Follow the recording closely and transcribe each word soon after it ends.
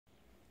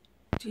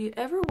Do you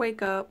ever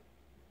wake up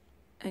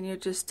and you're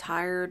just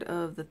tired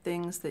of the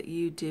things that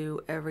you do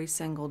every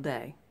single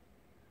day?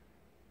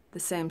 The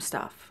same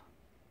stuff.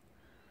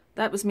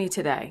 That was me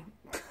today.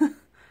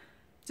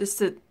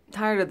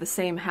 Tired of the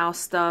same house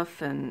stuff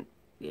and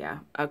yeah,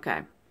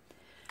 okay.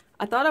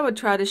 I thought I would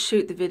try to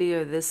shoot the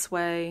video this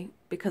way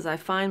because I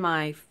find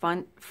my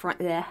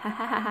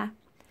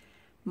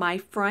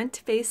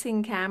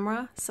front-facing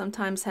camera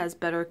sometimes has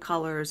better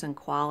colors and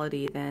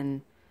quality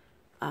than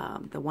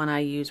the one I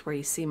use where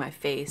you see my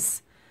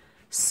face.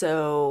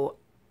 So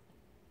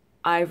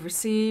I've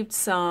received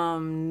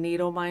some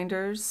needle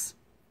minders.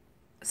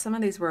 Some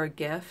of these were a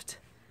gift.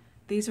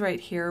 These right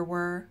here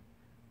were.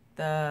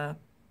 The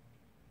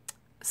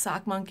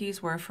sock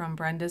monkeys were from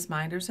Brenda's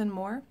Minders and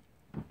More.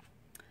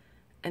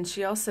 And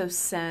she also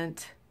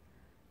sent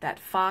that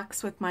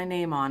fox with my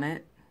name on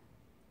it.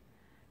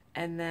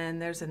 And then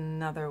there's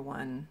another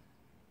one.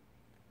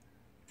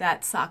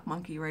 That sock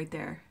monkey right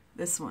there.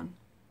 This one.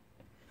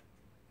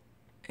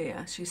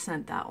 Yeah, she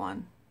sent that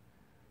one.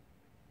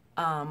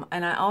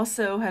 And I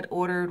also had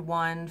ordered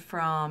one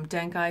from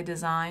Denkai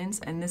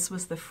Designs, and this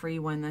was the free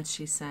one that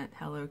she sent.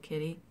 Hello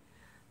Kitty.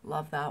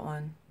 Love that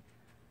one.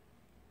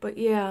 But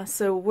yeah,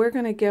 so we're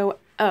going to go...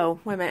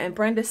 Oh, wait a minute. And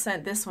Brenda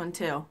sent this one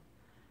too.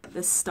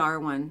 This star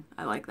one.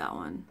 I like that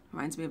one.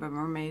 Reminds me of a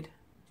mermaid.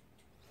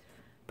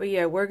 But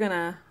yeah, we're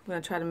gonna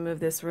try to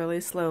move this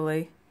really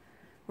slowly.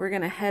 We're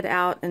going to head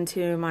out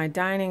into my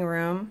dining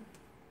room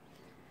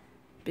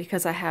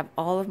because I have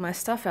all of my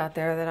stuff out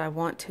there that I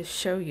want to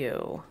show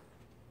you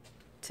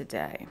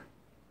today.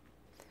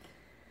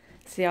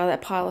 See all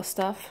that pile of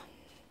stuff?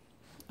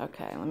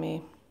 Okay, let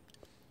me...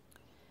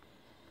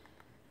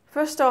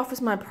 First off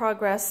is my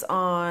progress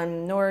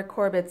on Nora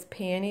Corbett's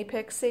Peony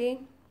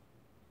Pixie.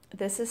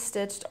 This is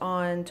stitched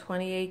on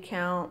 28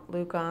 count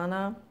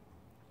Lugana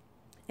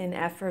in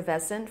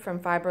Effervescent from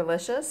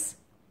Fiberlicious.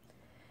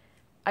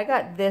 I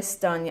got this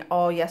done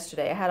all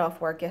yesterday. I had off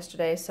work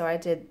yesterday, so I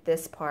did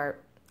this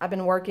part. I've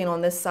been working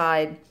on this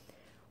side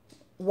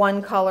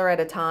one color at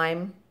a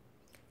time.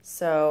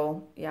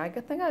 So yeah,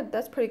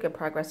 that's pretty good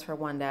progress for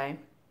one day.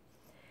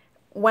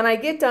 When I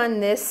get done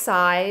this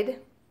side,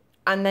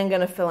 I'm then going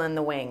to fill in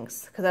the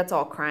wings because that's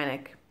all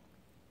Kreinik.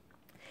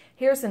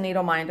 Here's the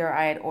needle minder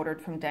I had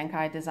ordered from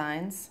Denkai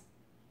Designs.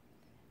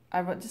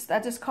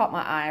 That just caught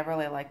my eye. I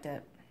really liked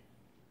it.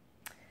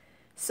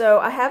 So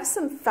I have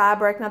some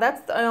fabric. Now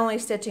that's the only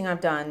stitching I've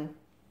done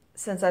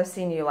since I've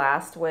seen you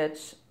last,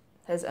 which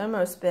has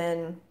almost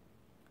been,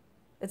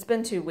 it's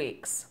been 2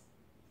 weeks.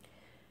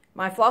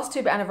 My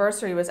Flosstube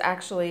anniversary was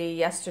actually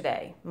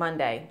yesterday,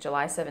 Monday,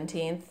 July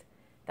 17th.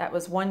 That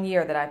was 1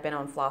 year that I've been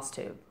on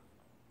Flosstube.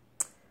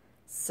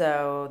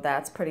 So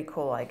that's pretty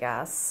cool, I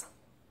guess.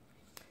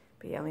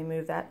 But yeah, let me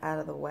move that out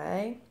of the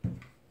way.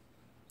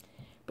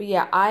 But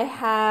yeah, I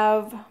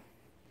have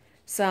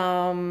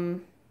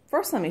some...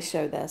 First, let me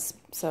show this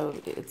so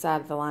it's out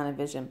of the line of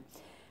vision.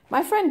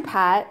 My friend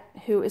Pat,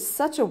 who is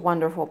such a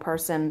wonderful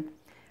person,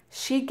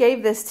 she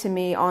gave this to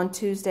me on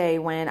Tuesday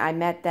when I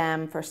met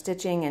them for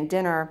stitching and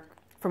dinner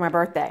for my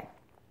birthday.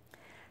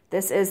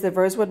 This is the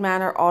Rosewood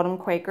Manor Autumn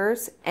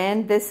Quakers,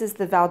 and this is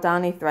the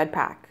Valdani Thread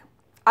Pack.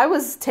 I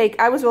was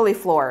really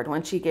floored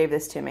when she gave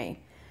this to me.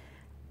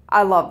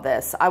 I love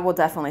this. I will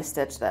definitely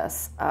stitch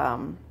this.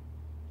 And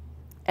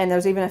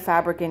there's even a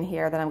fabric in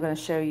here that I'm going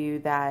to show you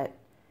that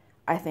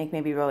I think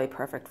may be really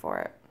perfect for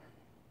it.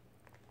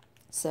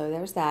 So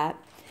there's that.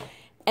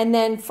 And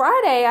then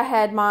Friday I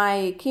had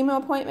my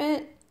chemo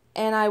appointment,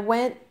 and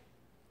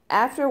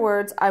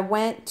afterwards I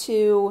went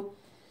to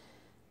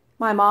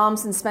my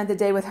mom's and spent the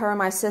day with her and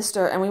my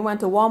sister, and we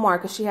went to Walmart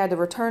because she had to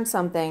return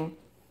something.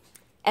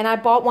 And I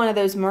bought one of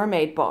those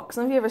mermaid books.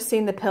 Have you ever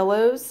seen the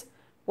pillows?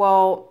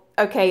 Well,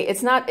 okay,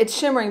 it's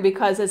shimmering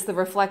because it's the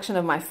reflection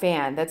of my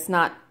fan.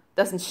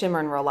 Doesn't shimmer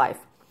in real life.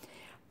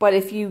 But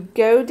if you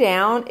go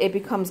down, it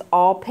becomes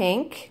all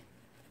pink.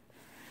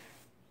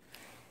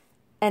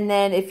 And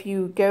then if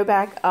you go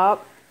back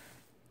up,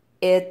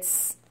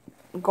 it's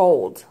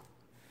gold.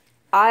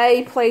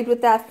 I played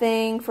with that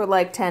thing for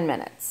like 10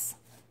 minutes.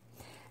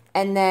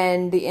 And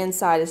then the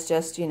inside is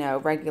just,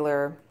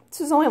 regular. This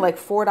is only like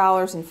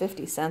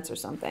 $4.50 or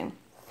something.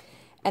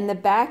 And the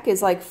back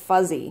is like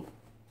fuzzy.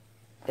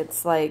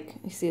 It's like,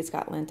 you see it's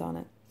got lint on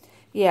it.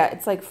 Yeah,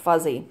 it's like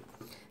fuzzy.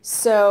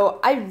 So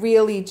I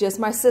really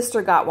my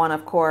sister got one,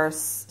 of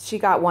course. She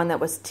got one that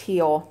was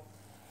teal.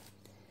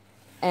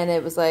 And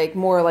it was like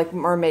more like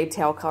mermaid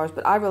tail colors,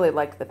 but I really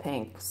liked the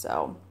pink.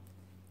 So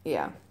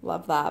yeah,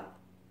 love that.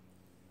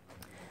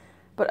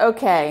 But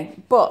okay,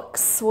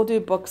 books. We'll do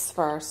books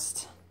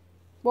first.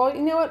 Well,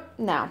 you know what?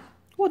 No.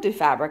 We'll do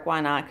fabric.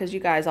 Why not? Because you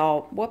guys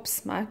all...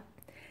 Whoops, my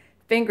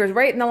finger's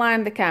right in the line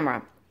of the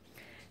camera.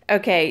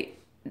 Okay,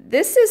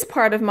 this is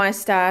part of my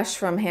stash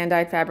from Hand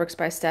Dyed Fabrics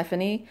by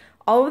Stephanie.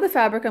 All of the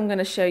fabric I'm going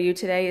to show you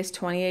today is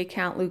 28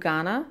 count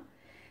Lugana.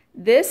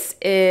 This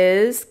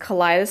is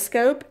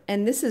Kaleidoscope,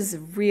 and this is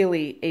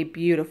really a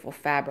beautiful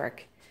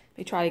fabric. Let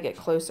me try to get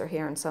closer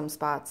here in some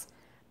spots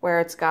where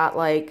it's got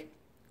like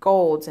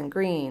golds and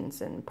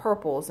greens and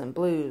purples and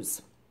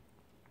blues.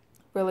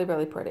 Really,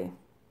 really pretty.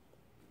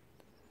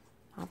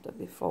 I'll have to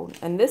be folding.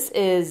 And this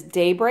is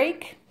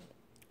Daybreak.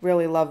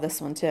 Really love this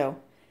one too.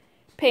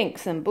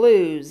 Pinks and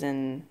blues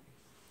and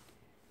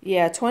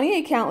yeah,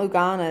 28 count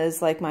Lugana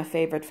is like my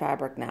favorite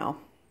fabric now.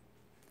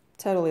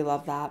 Totally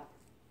love that.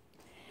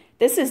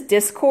 This is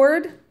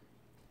Discord.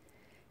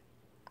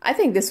 I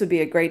think this would be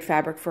a great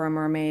fabric for a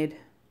mermaid.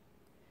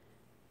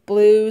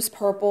 Blues,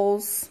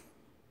 purples.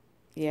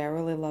 Yeah, I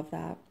really love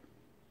that.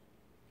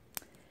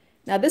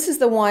 Now this is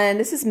the one,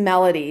 this is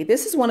Melody.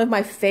 This is one of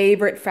my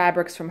favorite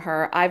fabrics from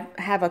her. I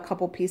have a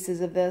couple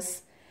pieces of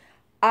this.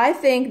 I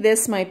think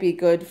this might be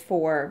good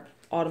for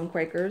autumn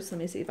Quakers. Let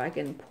me see if I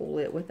can pull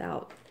it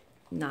without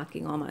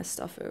knocking all my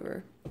stuff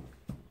over.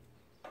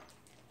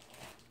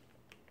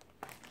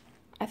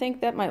 I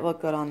think that might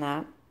look good on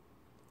that.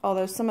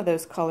 Although some of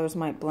those colors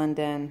might blend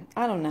in.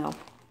 I don't know.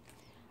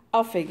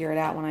 I'll figure it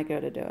out when I go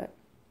to do it.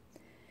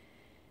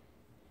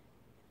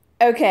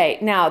 Okay,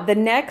 now the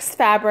next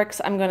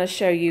fabrics I'm going to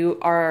show you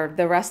are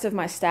the rest of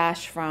my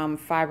stash from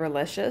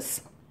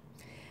Fiberlicious.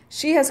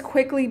 She has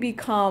quickly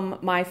become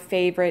my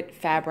favorite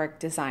fabric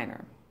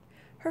designer.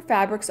 Her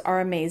fabrics are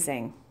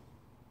amazing.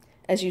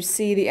 As you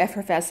see the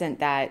effervescent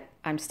that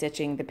I'm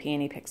stitching the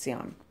Peony Pixie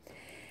on.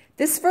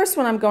 This first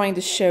one I'm going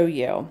to show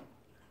you,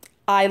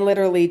 I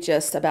literally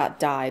just about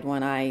died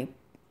when I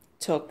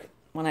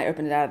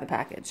opened it out of the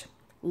package.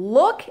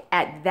 Look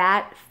at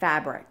that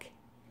fabric.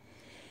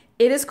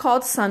 It is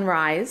called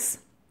Sunrise,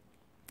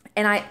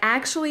 and I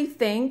actually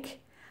think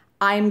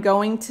I'm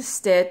going to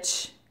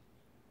stitch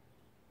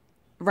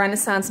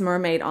Renaissance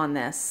Mermaid on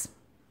this.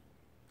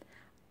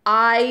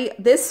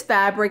 This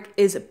fabric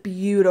is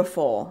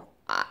beautiful.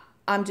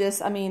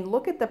 I mean,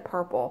 look at the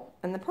purple,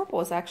 and the purple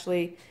is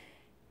actually,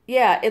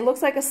 yeah, it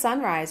looks like a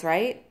sunrise,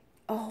 right?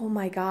 Oh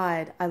my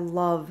God, I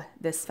love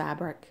this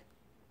fabric.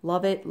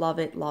 Love it, love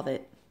it, love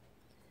it.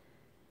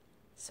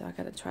 So I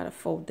gotta try to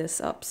fold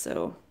this up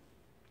so.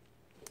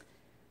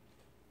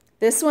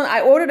 This one, I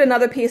ordered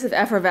another piece of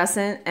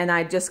effervescent and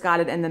I just got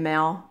it in the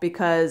mail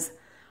because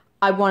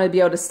I want to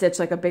be able to stitch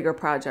like a bigger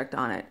project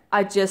on it.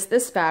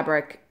 This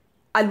fabric,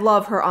 I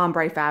love her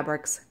ombre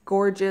fabrics.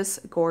 Gorgeous,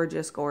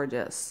 gorgeous,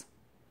 gorgeous.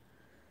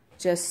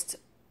 Just,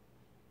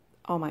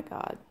 oh my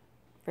God.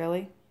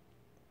 Really?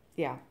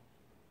 Yeah.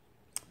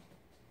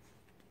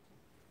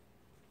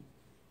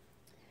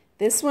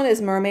 This one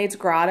is Mermaid's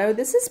Grotto.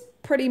 This is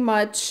pretty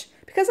much,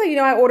 because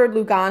I ordered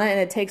Lugana and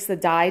it takes the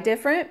dye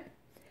different.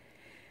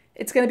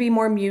 It's going to be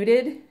more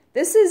muted.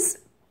 This is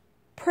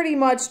pretty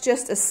much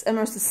just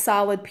almost a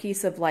solid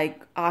piece of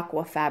like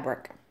aqua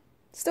fabric.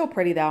 Still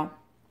pretty though.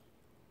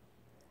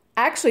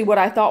 Actually, what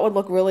I thought would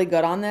look really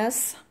good on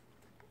this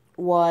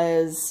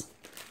was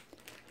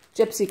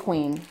Gypsy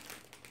Queen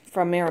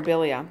from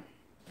Mirabilia.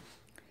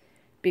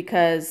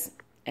 Because,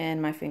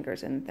 and my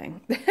finger's in the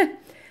thing.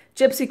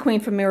 Gypsy Queen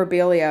from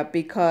Mirabilia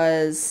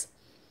because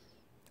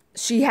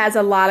she has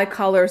a lot of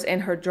colors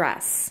in her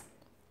dress.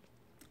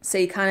 So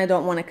you kind of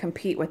don't want to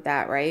compete with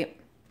that, right?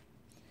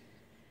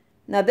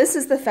 Now this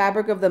is the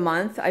fabric of the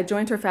month. I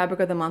joined her fabric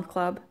of the month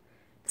club.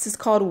 This is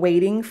called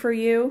Waiting for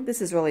You.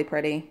 This is really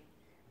pretty.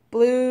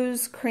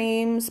 Blues,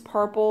 creams,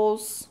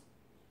 purples.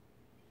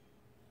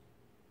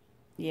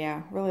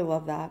 Yeah, really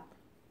love that.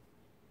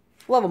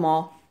 Love them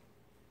all.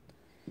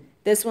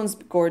 This one's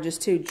gorgeous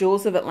too.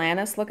 Jewels of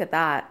Atlantis. Look at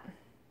that.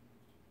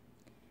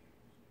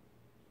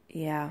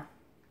 Yeah.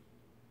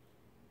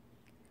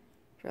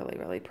 Really,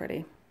 really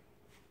pretty.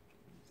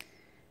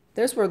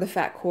 Those were the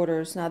fat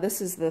quarters. Now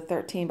this is the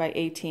 13 by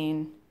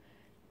 18.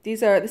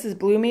 This is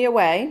Blew Me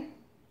Away.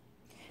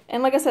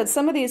 And like I said,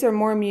 some of these are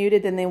more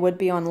muted than they would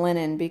be on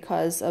linen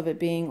because of it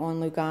being on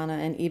Lugana,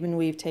 and even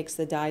weave takes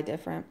the dye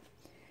different.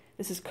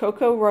 This is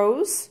Cocoa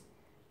Rose,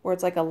 where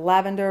it's like a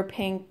lavender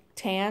pink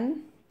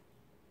tan.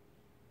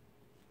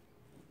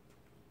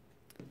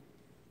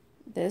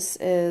 This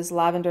is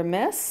Lavender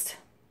Mist.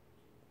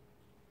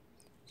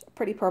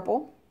 Pretty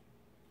purple.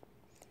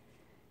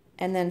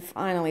 And then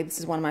finally, this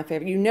is one of my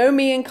favorite. You know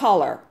me in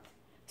color.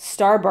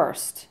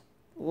 Starburst.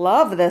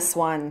 Love this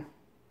one.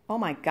 Oh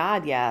my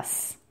God,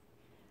 yes.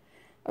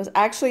 I was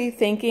actually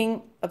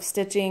thinking of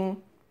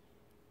stitching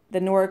the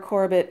Nora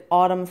Corbett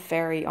Autumn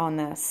Fairy on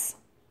this.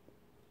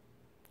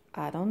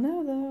 I don't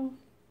know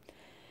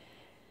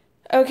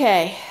though.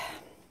 Okay.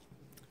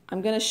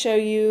 I'm going to show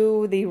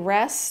you the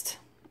rest,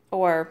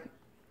 or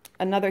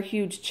another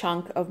huge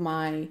chunk of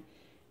my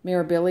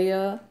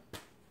Mirabilia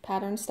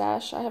pattern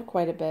stash. I have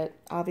quite a bit,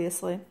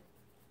 obviously.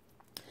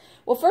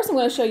 Well, first I'm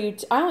going to show you,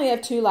 I only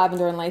have 2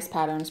 lavender and lace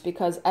patterns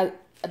because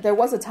there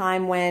was a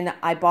time when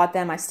I bought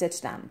them, I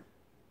stitched them.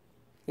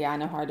 Yeah, I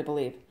know, hard to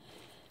believe.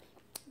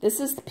 This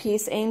is the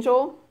Peace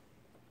Angel.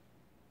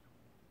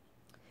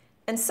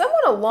 And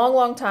someone a long,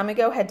 long time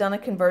ago had done a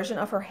conversion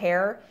of her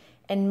hair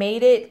and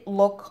made it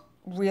look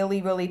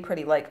really, really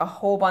pretty, like a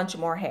whole bunch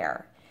more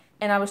hair.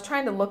 And I was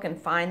trying to look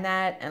and find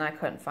that, and I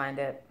couldn't find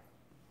it.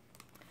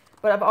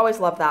 But I've always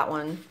loved that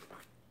one.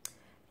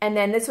 And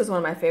then this was one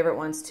of my favorite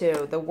ones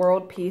too. The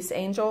World Peace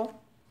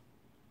Angel.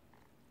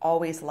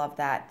 Always loved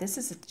that. This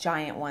is a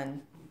giant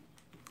one.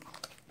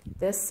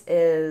 This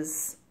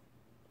is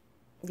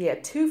Yeah,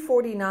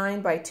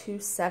 249 by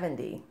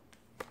 270.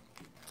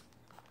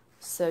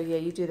 So yeah,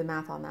 you do the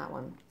math on that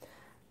one.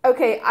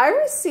 Okay, I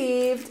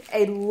received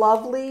a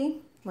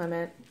lovely, wait a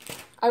minute.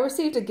 I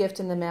received a gift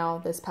in the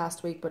mail this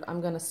past week, but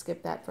I'm going to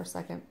skip that for a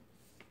second.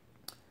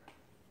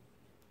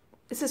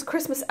 This is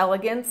Christmas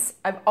Elegance.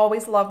 I've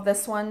always loved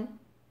this one.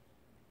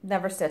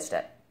 Never stitched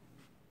it.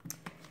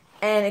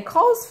 And it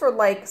calls for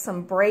like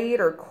some braid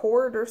or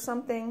cord or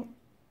something.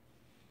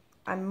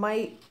 I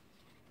might,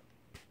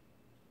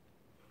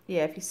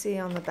 yeah, if you see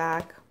on the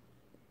back,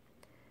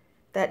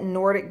 that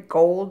Nordic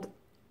gold.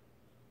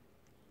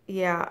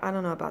 Yeah, I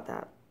don't know about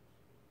that.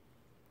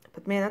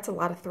 But man, that's a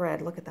lot of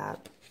thread. Look at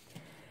that.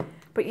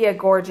 But yeah,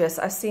 gorgeous.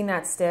 I've seen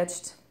that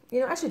stitched. You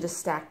know, I should just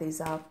stack these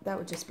up. That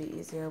would just be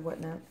easier,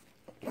 wouldn't it?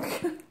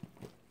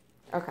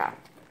 Okay.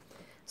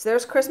 So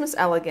there's Christmas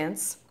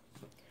Elegance.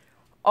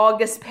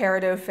 August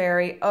Peridot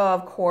Fairy,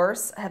 of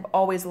course. I have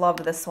always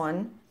loved this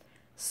one.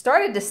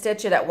 Started to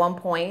stitch it at one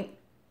point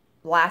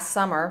last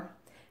summer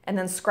and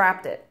then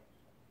scrapped it.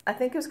 I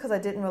think it was because I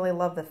didn't really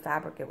love the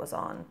fabric it was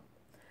on.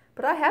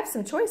 But I have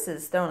some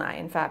choices, don't I,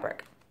 in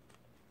fabric?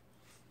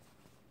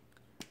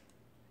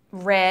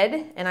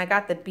 Red, and I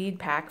got the bead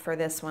pack for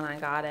this when I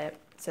got it.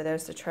 So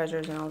there's the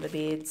treasures and all the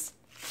beads.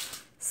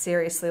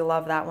 Seriously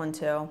love that one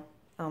too.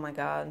 Oh my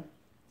God.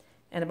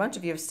 And a bunch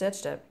of you have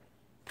stitched it.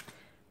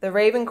 The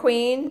Raven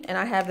Queen, and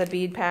I have the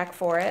bead pack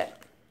for it.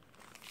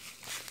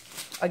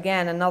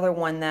 Again, another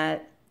one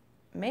that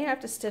may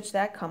have to stitch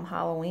that come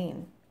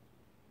Halloween.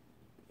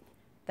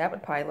 That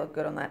would probably look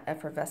good on that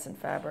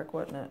effervescent fabric,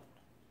 wouldn't it?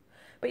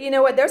 But you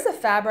know what? There's a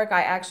fabric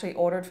I actually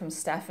ordered from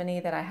Stephanie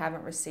that I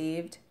haven't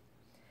received.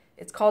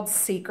 It's called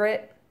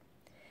Secret.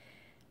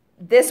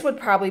 This would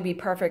probably be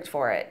perfect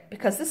for it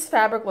because this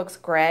fabric looks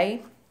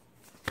gray.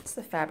 What's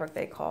the fabric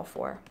they call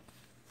for?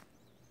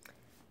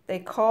 They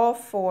call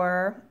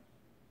for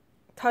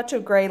Touch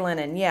of Gray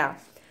Linen. Yeah.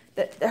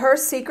 Her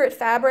Secret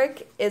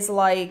fabric is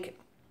like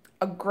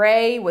a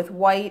gray with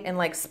white and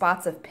like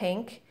spots of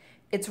pink.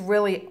 It's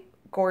really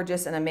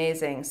gorgeous and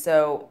amazing.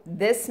 So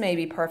this may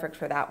be perfect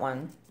for that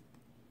one.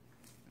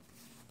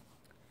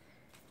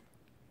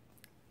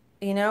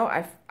 You know,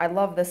 I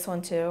love this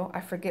one too.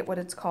 I forget what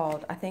it's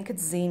called. I think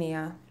it's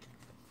Xenia.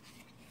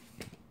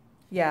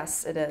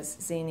 Yes, it is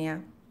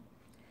Xenia.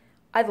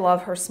 I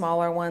love her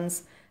smaller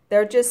ones.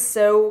 They're just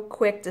so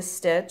quick to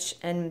stitch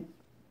and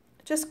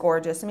just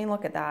gorgeous. I mean,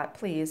 look at that,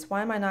 please.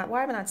 Why have I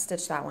not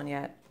stitched that one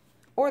yet?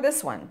 Or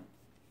this one.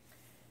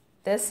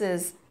 This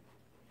is,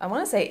 I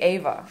want to say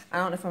Ava. I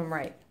don't know if I'm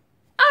right.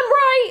 I'm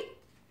right!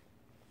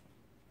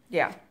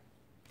 Yeah.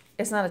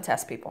 It's not a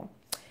test, people.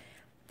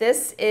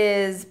 This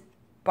is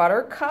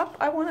Buttercup,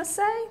 I want to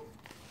say.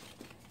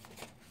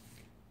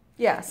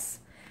 Yes.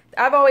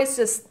 I've always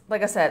just,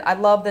 like I said,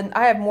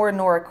 I have more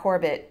Nora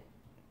Corbett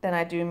than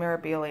I do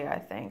Mirabilia, I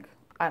think.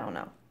 I don't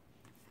know.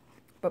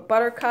 But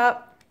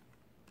Buttercup.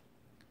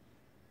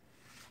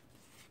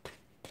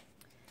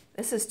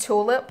 This is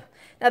Tulip.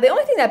 Now, the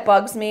only thing that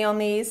bugs me on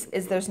these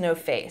is there's no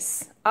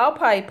face. I'll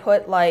probably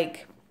put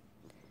like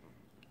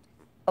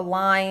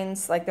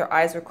lines, like their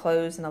eyes are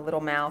closed and a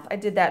little mouth. I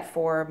did that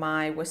for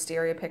my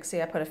Wisteria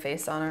Pixie. I put a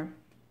face on her.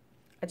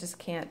 I just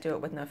can't do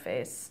it with no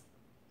face.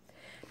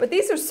 But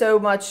these are so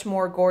much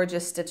more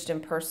gorgeous stitched in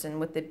person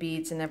with the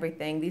beads and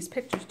everything. These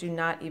pictures do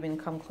not even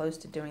come close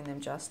to doing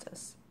them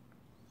justice.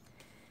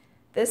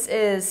 This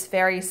is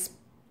Fairy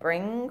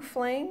Spring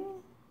Fling.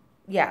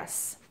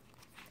 Yes.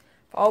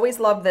 I've always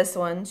loved this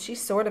one. She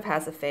sort of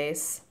has a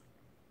face.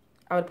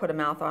 I would put a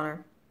mouth on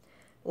her.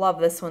 Love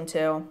this one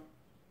too.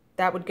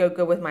 That would go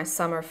good with my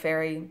summer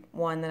fairy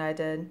one that I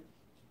did.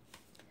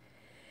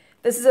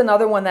 This is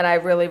another one that I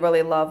really,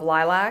 really love,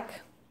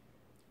 Lilac.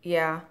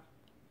 Yeah,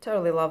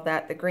 totally love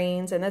that. The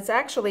greens, and it's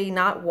actually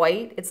not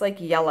white. It's like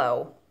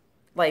yellow,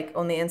 like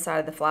on the inside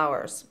of the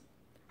flowers.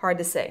 Hard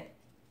to see.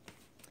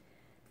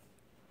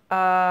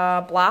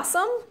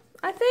 Blossom,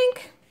 I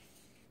think.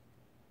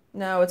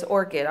 No, it's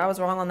Orchid. I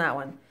was wrong on that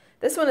one.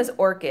 This one is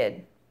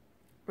Orchid.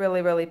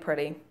 Really, really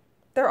pretty.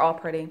 They're all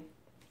pretty.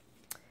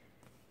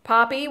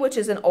 Poppy, which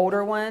is an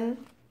older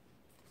one.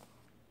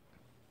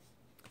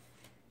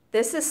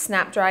 This is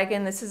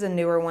Snapdragon. This is a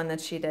newer one that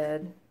she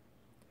did.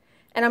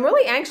 And I'm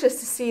really anxious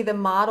to see the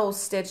models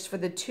stitched for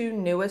the two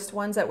newest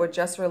ones that were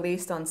just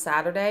released on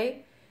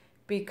Saturday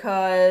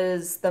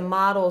because the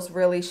models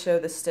really show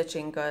the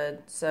stitching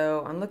good.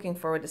 So I'm looking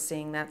forward to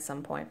seeing that at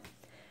some point.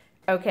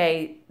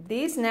 Okay,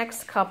 these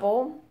next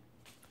couple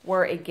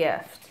were a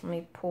gift. Let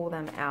me pull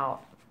them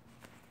out.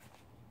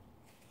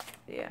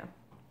 Yeah.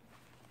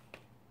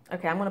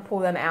 Okay, I'm going to pull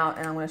them out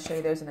and I'm going to show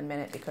you those in a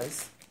minute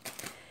because...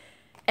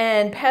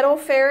 And Petal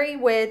Fairy,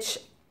 which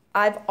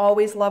I've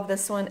always loved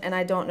this one, and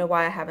I don't know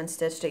why I haven't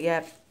stitched it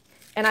yet.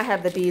 And I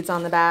have the beads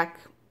on the back.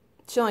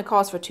 She only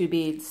calls for 2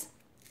 beads.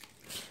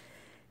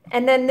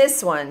 And then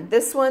this one.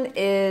 This one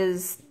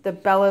is the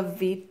Bella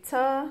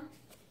Vita.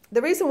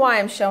 The reason why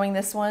I'm showing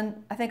this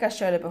one, I think I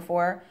showed it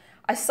before.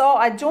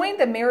 I joined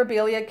the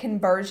Mirabilia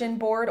conversion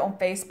board on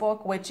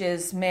Facebook, which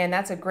is, man,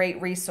 that's a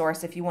great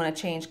resource if you want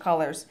to change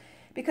colors.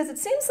 because it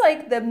seems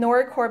like the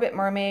Nora Corbett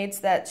mermaids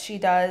that she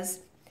does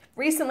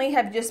recently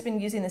have just been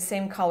using the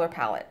same color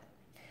palette.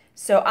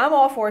 So I'm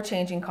all for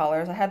changing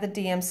colors. I have the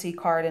DMC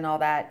card and all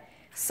that.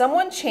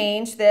 Someone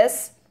changed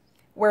this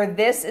where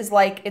this is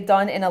like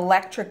done in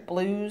electric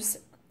blues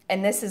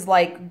and this is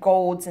like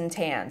golds and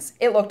tans.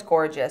 It looked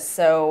gorgeous.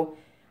 So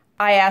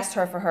I asked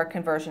her for her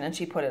conversion and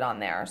she put it on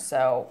there.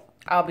 So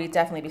I'll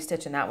definitely be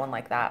stitching that one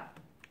like that.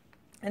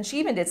 And she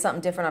even did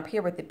something different up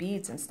here with the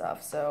beads and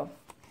stuff. So,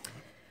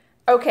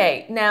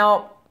 okay,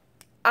 now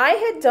I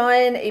had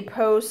done a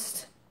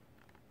post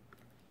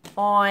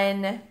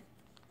on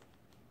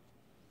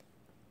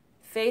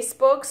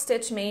Facebook,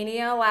 Stitch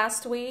Mania,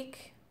 last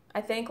week.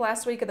 I think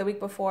last week or the week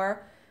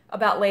before,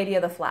 about Lady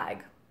of the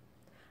Flag.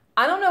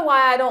 I don't know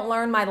why I don't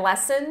learn my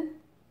lesson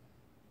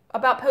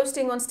about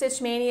posting on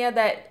Stitch Mania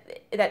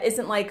that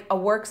isn't like a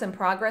works in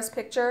progress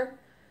picture.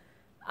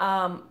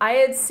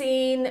 I had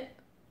seen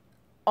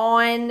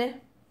on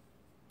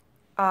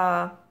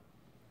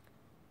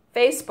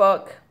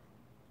Facebook,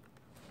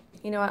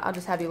 you know what, I'll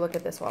just have you look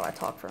at this while I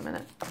talk for a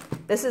minute.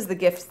 This is the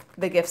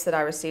gifts that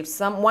I received.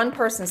 One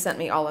person sent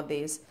me all of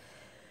these.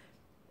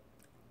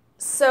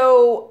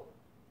 So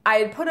I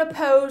had put a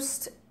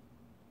post,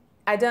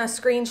 I'd done a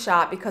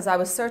screenshot because I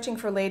was searching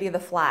for Lady of the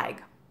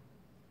Flag.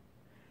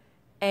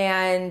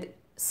 And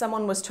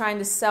someone was trying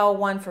to sell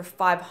one for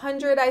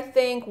 $500, I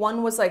think.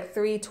 One was like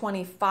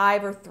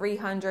 $325 or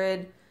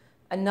 $300.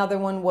 Another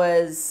one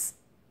was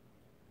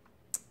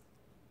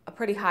a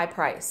pretty high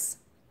price.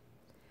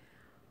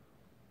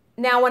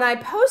 Now, when I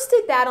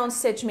posted that on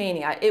Stitch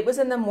Mania, it was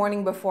in the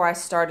morning before I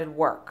started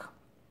work.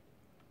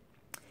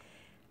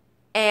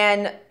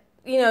 And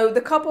you know, the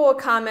couple of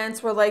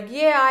comments were like,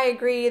 yeah, I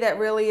agree, that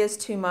really is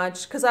too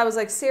much. Because I was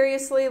like,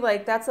 seriously,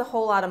 like that's a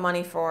whole lot of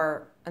money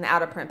for an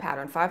out-of-print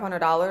pattern,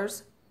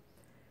 $500.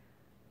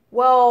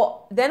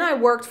 Well, then I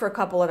worked for a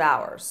couple of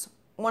hours.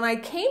 When I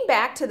came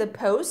back to the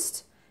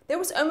post, there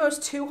was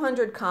almost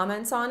 200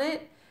 comments on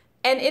it,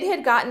 and it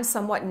had gotten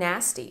somewhat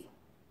nasty.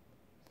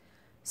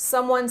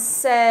 Someone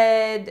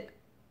said,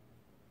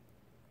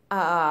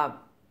 why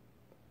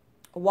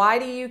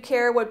do you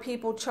care what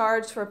people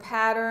charge for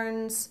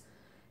patterns?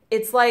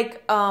 It's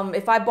like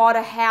if I bought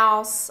a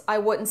house, I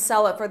wouldn't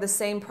sell it for the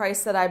same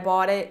price that I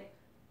bought it.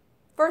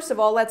 First of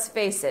all, let's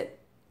face it.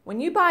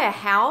 When you buy a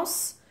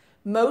house,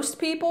 most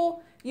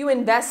people, you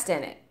invest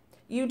in it.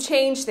 You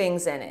change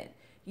things in it.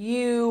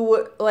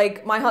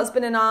 Like my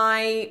husband and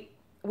I,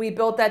 we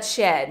built that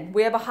shed.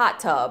 We have a hot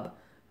tub.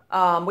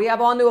 We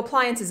have all new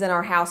appliances in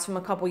our house from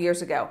a couple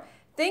years ago.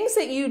 Things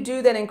that you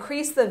do that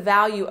increase the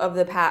value of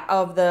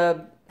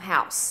the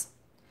house.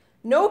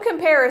 No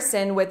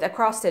comparison with a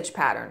cross-stitch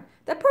pattern.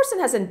 That person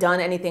hasn't done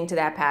anything to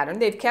that pattern.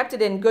 They've kept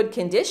it in good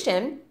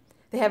condition.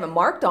 They haven't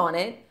marked on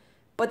it,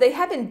 but they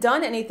haven't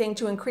done anything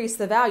to increase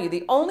the value.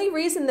 The only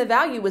reason the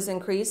value was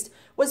increased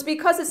was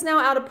because it's now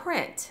out of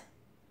print.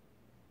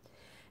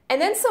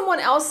 And then someone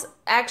else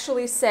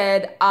actually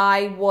said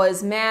I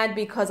was mad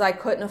because I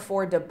couldn't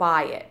afford to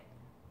buy it.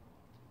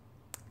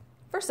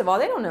 First of all,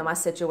 they don't know my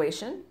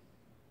situation.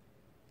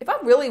 If I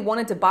really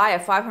wanted to buy a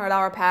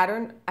 $500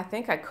 pattern, I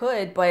think I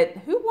could, but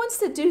who wants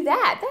to do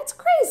that? That's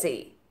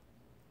crazy.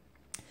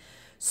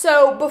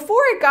 So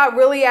before it got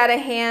really out of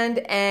hand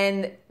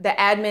and the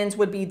admins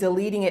would be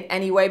deleting it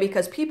anyway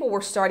because people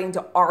were starting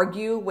to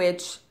argue,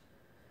 which,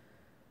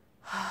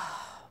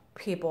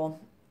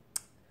 people,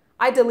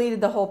 I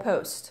deleted the whole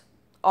post,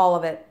 all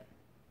of it,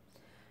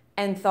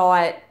 and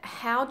thought,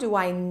 how do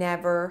I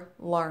never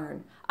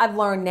learn? I've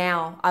learned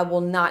now I will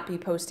not be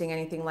posting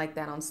anything like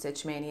that on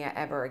Stitch Mania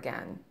ever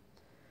again.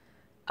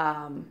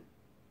 And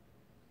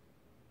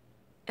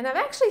I've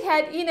actually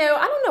had,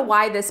 I don't know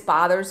why this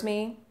bothers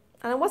me.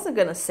 And I wasn't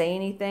going to say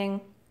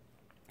anything.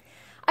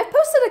 I've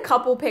posted a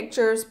couple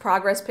pictures,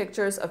 progress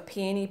pictures of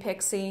Peony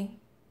Pixie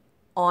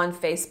on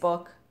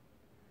Facebook.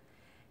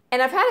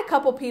 And I've had a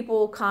couple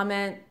people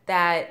comment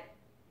that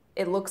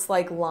it looks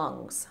like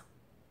lungs.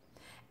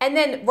 And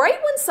then right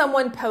when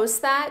someone posts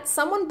that,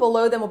 someone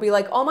below them will be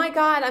like, oh my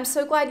God, I'm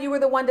so glad you were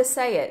the one to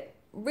say it.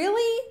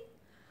 Really?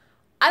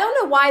 I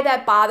don't know why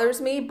that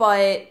bothers me,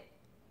 but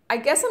I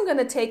guess I'm going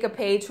to take a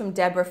page from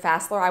Deborah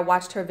Fassler. I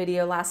watched her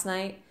video last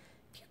night.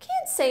 If you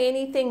can't say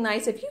anything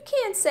nice, if you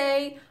can't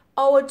say,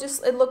 oh,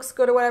 it looks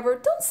good or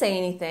whatever, don't say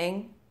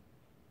anything.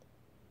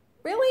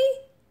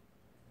 Really?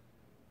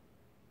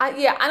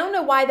 I don't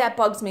know why that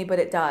bugs me, but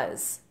it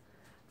does.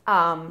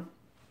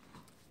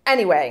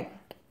 Anyway.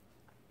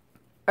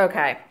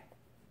 Okay.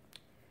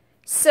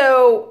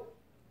 So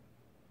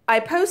I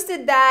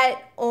posted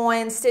that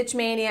on Stitch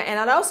Mania, and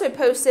I'd also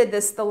posted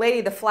the Lady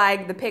of the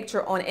Flag, the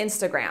picture, on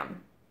Instagram.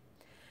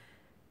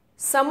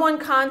 Someone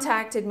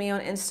contacted me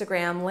on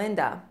Instagram,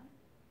 Linda,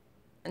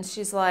 and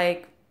she's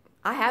like,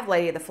 I have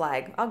Lady of the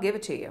Flag. I'll give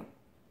it to you.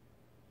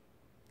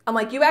 I'm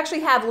like, you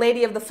actually have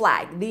Lady of the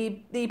Flag,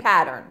 the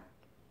pattern.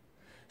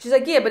 She's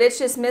like, yeah, but it's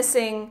just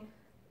missing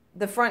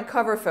the front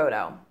cover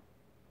photo.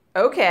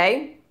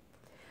 Okay.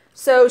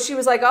 So she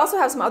was like, I also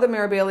have some other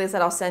memorabilia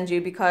that I'll send you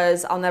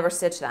because I'll never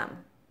stitch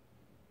them.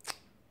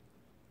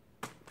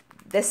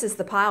 This is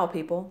the pile,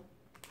 people.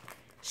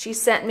 She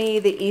sent me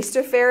the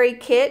Easter Fairy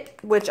kit,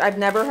 which I've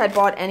never had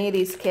bought any of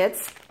these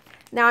kits.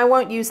 Now, I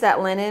won't use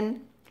that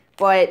linen,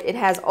 but it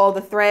has all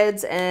the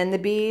threads and the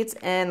beads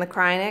and the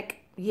Kryonic.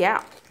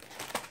 Yeah.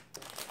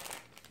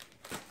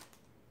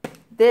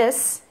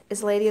 This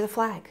is Lady of the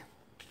Flag.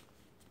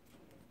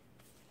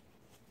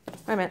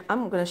 Wait a minute,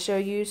 I'm going to show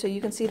you so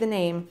you can see the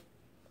name.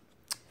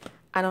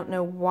 I don't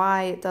know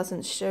why it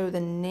doesn't show the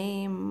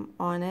name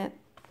on it.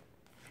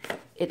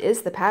 It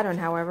is the pattern,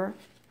 however.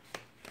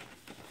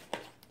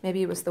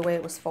 Maybe it was the way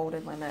it was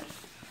folded. Wait a minute.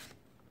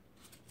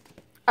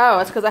 Oh,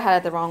 it's because I had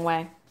it the wrong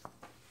way.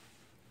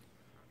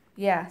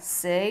 Yeah,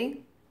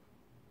 see?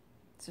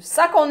 So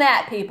suck on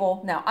that,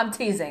 people. No, I'm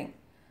teasing.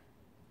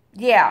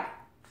 Yeah.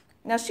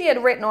 Now, she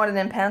had written on it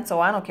in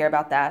pencil. I don't care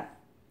about that.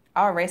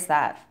 I'll erase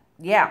that.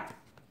 Yeah.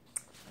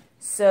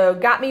 So,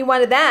 got me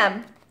one of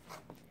them.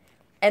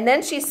 And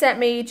then she sent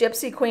me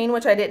Gypsy Queen,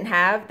 which I didn't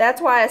have.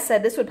 That's why I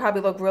said this would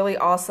probably look really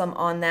awesome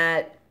on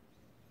that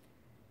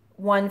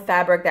one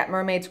fabric, that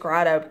Mermaid's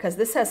Grotto, because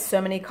this has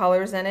so many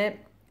colors in it,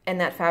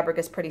 and that fabric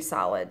is pretty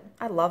solid.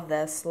 I love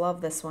this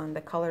one,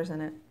 the colors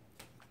in it.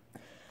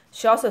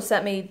 She also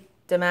sent me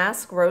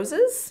Damask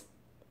Roses.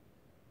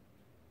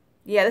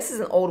 Yeah, this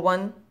is an old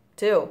one,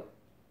 too.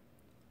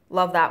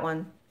 Love that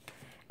one.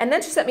 And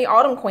then she sent me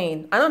Autumn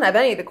Queen. I don't have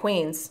any of the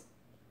queens.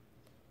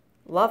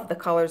 Love the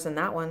colors in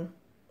that one.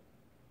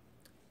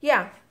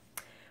 Yeah.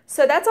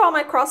 So that's all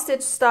my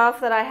cross-stitch stuff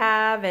that I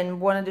have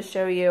and wanted to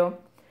show you.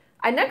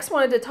 I next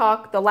wanted to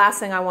talk, the last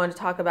thing I wanted to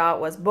talk about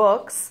was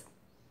books.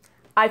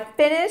 I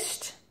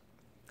finished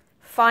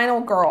Final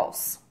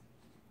Girls.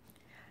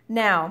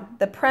 Now,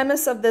 the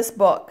premise of this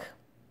book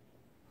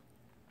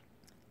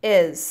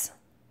is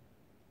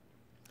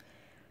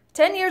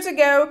 10 years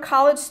ago,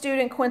 college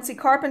student Quincy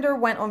Carpenter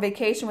went on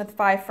vacation with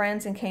 5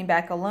 friends and came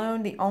back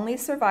alone, the only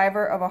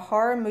survivor of a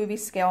horror movie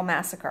scale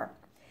massacre.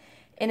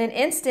 In an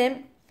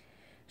instant,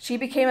 she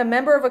became a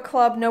member of a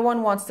club no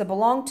one wants to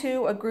belong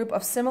to, a group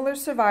of similar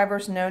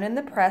survivors known in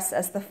the press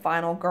as the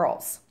Final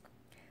Girls.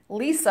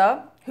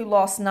 Lisa, who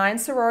lost 9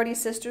 sorority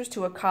sisters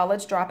to a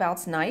college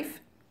dropout's knife.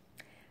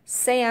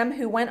 Sam,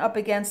 who went up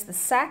against the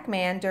sack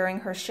man during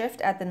her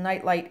shift at the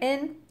Nightlight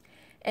Inn.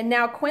 And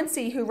now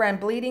Quincy, who ran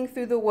bleeding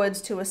through the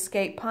woods to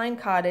escape Pine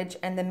Cottage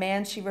and the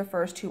man she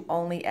refers to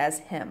only as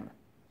him.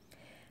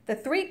 The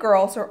 3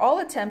 girls are all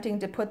attempting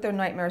to put their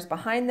nightmares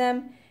behind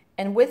them,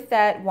 and with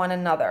that, one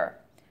another.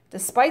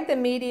 Despite the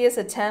media's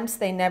attempts,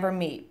 they never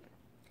meet.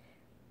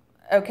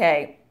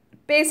 Okay,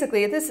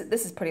 basically, this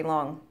is pretty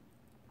long.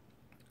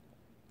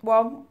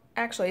 Well,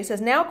 actually, it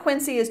says, now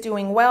Quincy is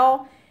doing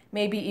well,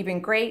 maybe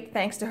even great,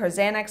 thanks to her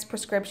Xanax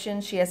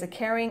prescription. She has a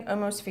caring,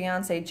 almost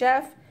fiancé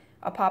Jeff,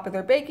 a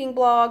popular baking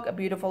blog, a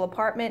beautiful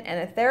apartment, and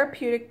a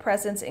therapeutic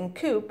presence in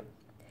Coop,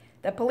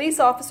 the police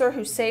officer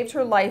who saved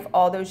her life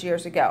all those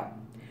years ago.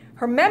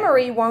 Her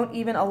memory won't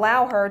even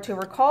allow her to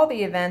recall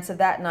the events of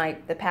that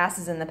night. The past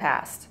is in the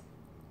past.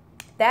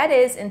 That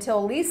is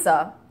until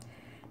Lisa,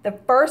 the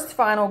first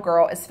final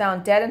girl, is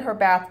found dead in her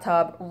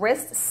bathtub,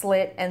 wrist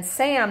slit, and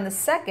Sam, the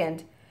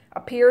second,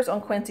 appears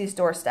on Quincy's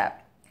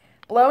doorstep.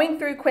 Blowing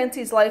through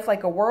Quincy's life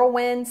like a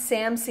whirlwind,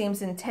 Sam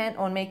seems intent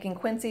on making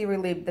Quincy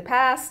relive the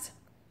past,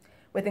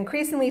 with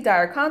increasingly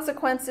dire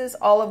consequences,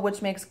 all of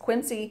which makes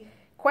Quincy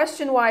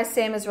question why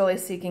Sam is really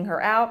seeking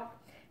her out.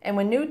 And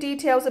when new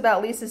details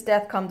about Lisa's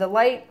death come to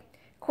light,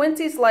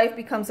 Quincy's life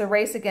becomes a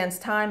race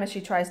against time as she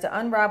tries to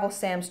unravel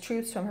Sam's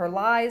truths from her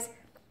lies,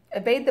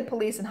 evade the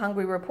police and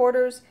hungry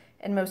reporters,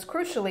 and most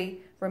crucially,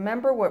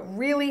 remember what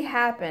really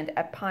happened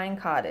at Pine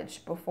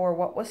Cottage before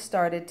what was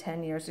started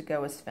 10 years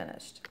ago is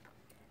finished.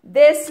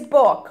 This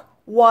book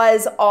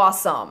was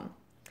awesome.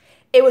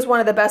 It was one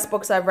of the best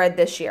books I've read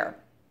this year.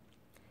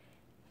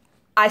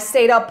 I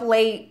stayed up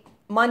late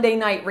Monday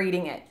night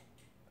reading it.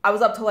 I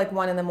was up till like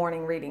 1 in the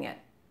morning reading it.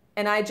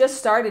 And I just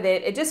started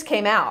it. It just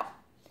came out.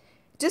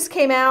 It just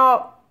came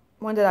out.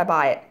 When did I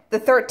buy it? The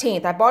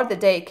 13th. I bought it the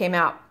day it came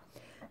out.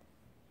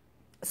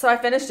 So I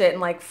finished it in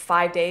like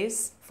 5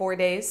 days, 4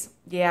 days.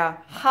 Yeah.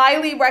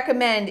 Highly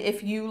recommend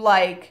if you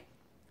like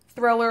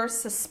thriller,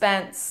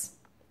 suspense.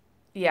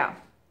 Yeah.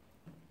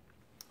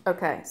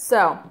 Okay.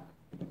 So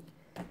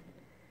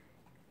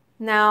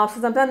now,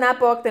 since I've done that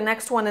book, the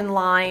next one in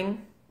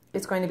line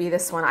is going to be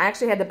this one. I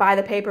actually had to buy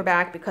the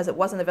paperback because it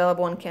wasn't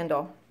available in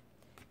Kindle.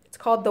 It's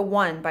called The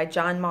One by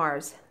John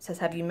Mars. It says,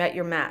 have you met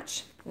your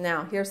match?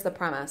 Now, here's the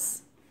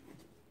premise.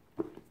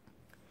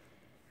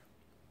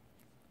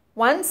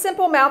 One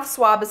simple mouth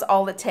swab is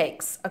all it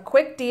takes. A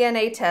quick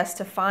DNA test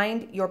to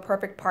find your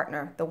perfect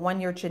partner, the one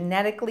you're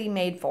genetically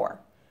made for.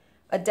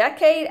 A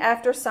decade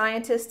after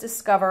scientists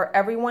discover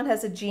everyone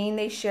has a gene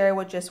they share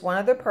with just one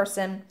other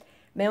person,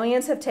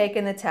 millions have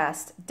taken the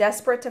test,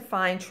 desperate to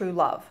find true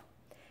love.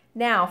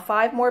 Now,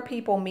 5 more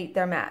people meet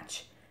their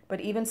match. But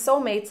even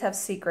soulmates have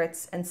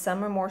secrets, and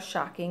some are more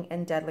shocking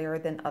and deadlier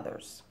than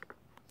others.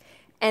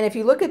 And if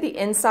you look at the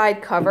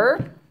inside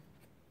cover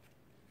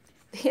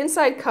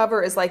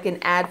is like an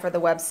ad for the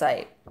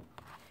website.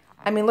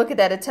 I mean, look at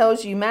that. It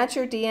tells you, match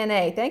your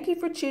DNA. Thank you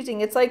for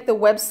choosing. It's like the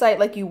website,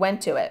 like you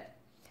went to it.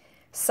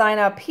 Sign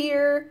up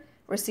here.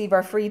 receive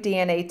our free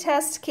DNA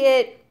test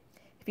kit.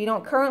 If you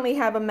don't currently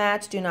have a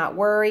match, do not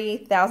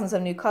worry. Thousands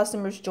of new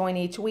customers join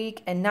each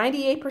week, and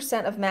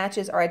 98% of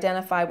matches are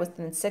identified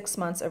within 6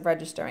 months of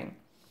registering.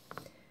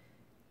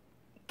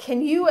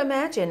 Can you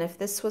imagine if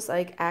this was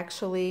like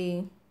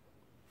actually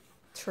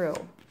true?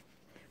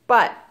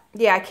 But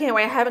yeah, I can't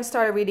wait. I haven't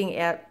started reading it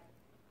yet,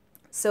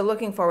 so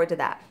looking forward to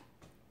that.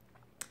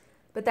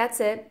 But that's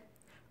it.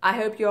 I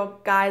hope you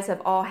guys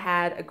have all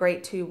had a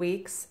great 2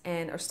 weeks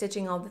and are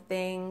stitching all the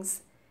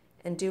things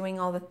and doing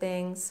all the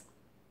things.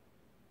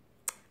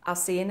 I'll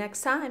see you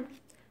next time.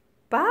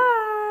 Bye.